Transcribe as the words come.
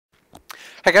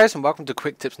Hey guys, and welcome to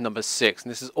Quick Tips number 6,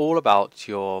 and this is all about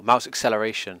your mouse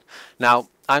acceleration. Now,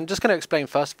 I'm just going to explain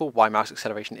first of all why mouse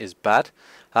acceleration is bad.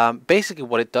 Basically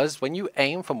what it does, when you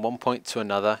aim from one point to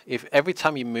another, if every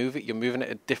time you move it, you're moving it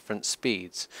at different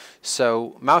speeds.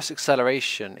 So mouse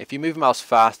acceleration, if you move the mouse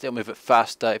fast, it'll move it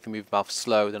faster. If you move the mouse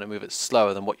slow, then it'll move it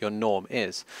slower than what your norm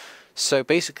is. So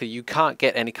basically you can't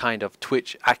get any kind of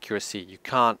twitch accuracy. You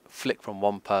can't flick from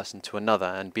one person to another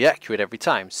and be accurate every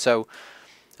time. So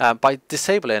by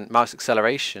disabling mouse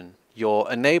acceleration, you're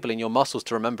enabling your muscles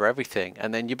to remember everything,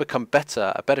 and then you become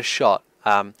a better shot,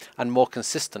 and more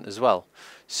consistent as well.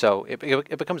 So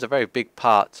it becomes a very big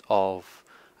part of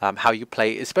how you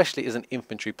play, especially as an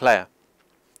infantry player.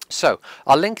 So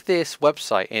I'll link this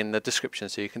website in the description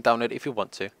so you can download it if you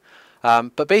want to.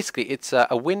 But basically it's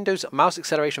a Windows mouse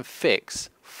acceleration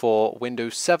fix for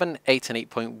Windows 7, 8 and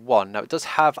 8.1. Now it does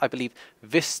have, I believe,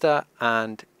 Vista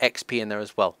and XP in there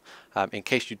as well, in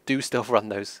case you do still run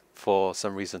those for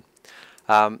some reason.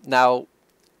 Now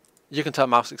you can turn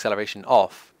mouse acceleration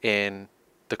off in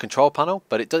the control panel,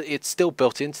 but it's still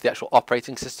built into the actual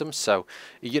operating system, so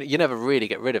you never really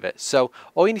get rid of it. So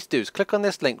all you need to do is click on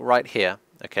this link right here,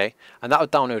 okay, and that will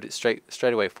download it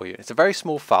straight away for you. It's a very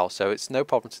small file, so it's no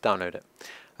problem to download it,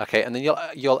 okay, and then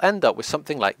you'll end up with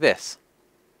something like this.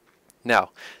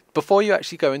 Now, before you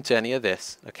actually go into any of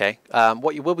this, okay,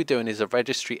 what you will be doing is a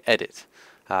registry edit,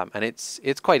 and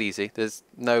it's quite easy. There's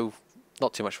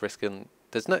not too much risk, and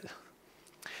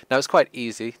it's quite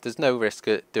easy. There's no risk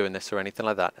at doing this or anything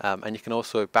like that, and you can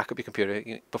also back up your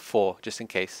computer before, just in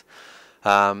case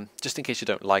you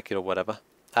don't like it or whatever.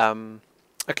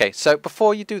 Okay, so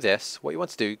before you do this, what you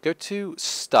want to do, go to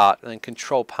Start and then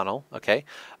Control Panel, okay,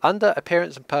 under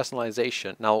Appearance and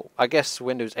Personalization. Now, I guess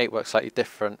Windows 8 works slightly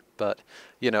different, but,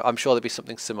 you know, I'm sure there'll be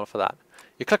something similar for that.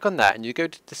 You click on that and you go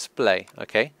to Display,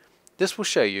 okay. This will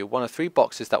show you one of 3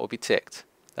 boxes that will be ticked.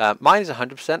 Mine is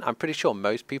 100%. I'm pretty sure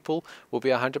most people will be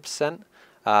 100%.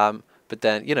 But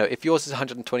then, you know, if yours is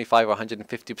 125 or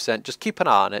 150%, just keep an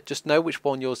eye on it. Just know which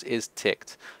one yours is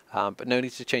ticked. But no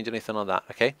need to change anything on that,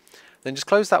 okay. Then just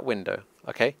close that window,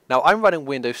 okay. Now I'm running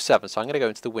Windows 7, so I'm going to go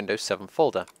into the Windows 7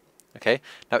 folder, okay.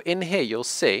 Now in here you'll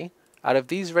see, out of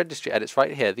these registry edits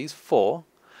right here, these 4,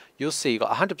 you'll see you've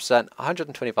got 100%,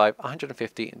 125,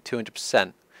 150 and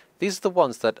 200%. These are the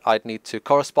ones that I'd need to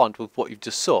correspond with what you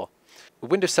just saw. With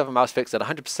Windows 7 mouse fix at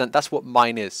 100%, that's what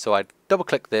mine is, so I'd double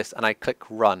click this and I click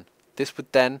Run. This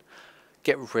would then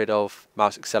get rid of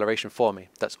mouse acceleration for me.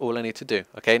 That's all I need to do.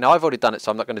 Okay, now I've already done it, so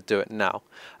I'm not going to do it now.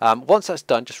 Once that's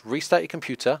done, just restart your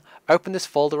computer, open this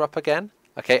folder up again,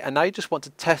 okay, and now you just want to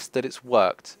test that it's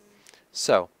worked.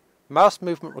 So, mouse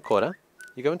movement recorder,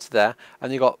 you go into there,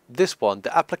 and you got this one,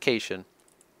 the application.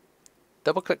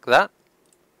 Double click that,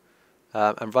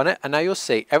 and run it, and now you'll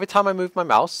see, every time I move my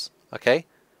mouse, okay,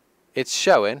 it's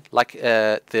showing like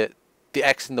the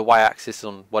X and the Y axis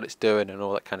on what it's doing and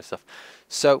all that kind of stuff.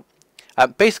 So,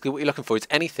 basically what you're looking for is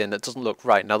anything that doesn't look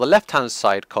right. Now the left hand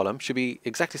side column should be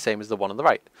exactly the same as the one on the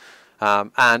right,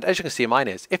 and as you can see mine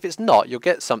is. If it's not, you'll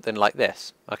get something like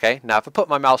this, okay. Now if I put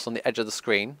my mouse on the edge of the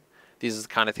screen, these are the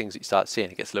kind of things that you start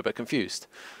seeing. It gets a little bit confused.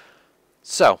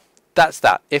 So that's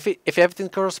that. If everything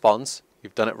corresponds,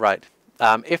 you've done it right.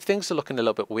 If things are looking a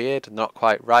little bit weird, not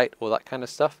quite right, all that kind of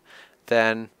stuff,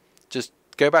 then just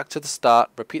go back to the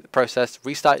start, repeat the process,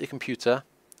 restart your computer.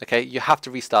 Okay, you have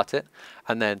to restart it,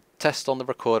 and then test on the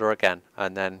recorder again,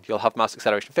 and then you'll have mouse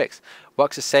acceleration fixed.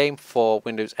 Works the same for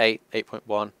Windows 8,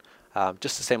 8.1,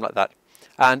 just the same like that.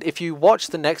 And if you watch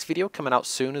the next video coming out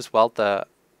soon as well, the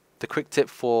quick tip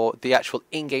for the actual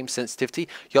in-game sensitivity,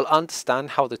 you'll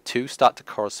understand how the two start to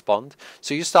correspond.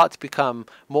 So you start to become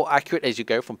more accurate as you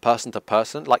go from person to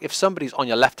person. Like if somebody's on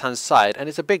your left-hand side and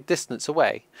it's a big distance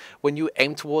away, when you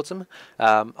aim towards them,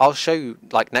 I'll show you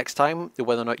like next time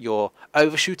whether or not you're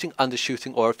overshooting,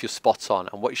 undershooting, or if you're spot on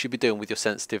and what you should be doing with your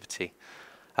sensitivity.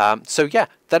 So yeah,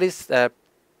 that is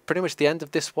pretty much the end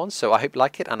of this one. So I hope you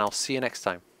like it, and I'll see you next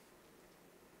time.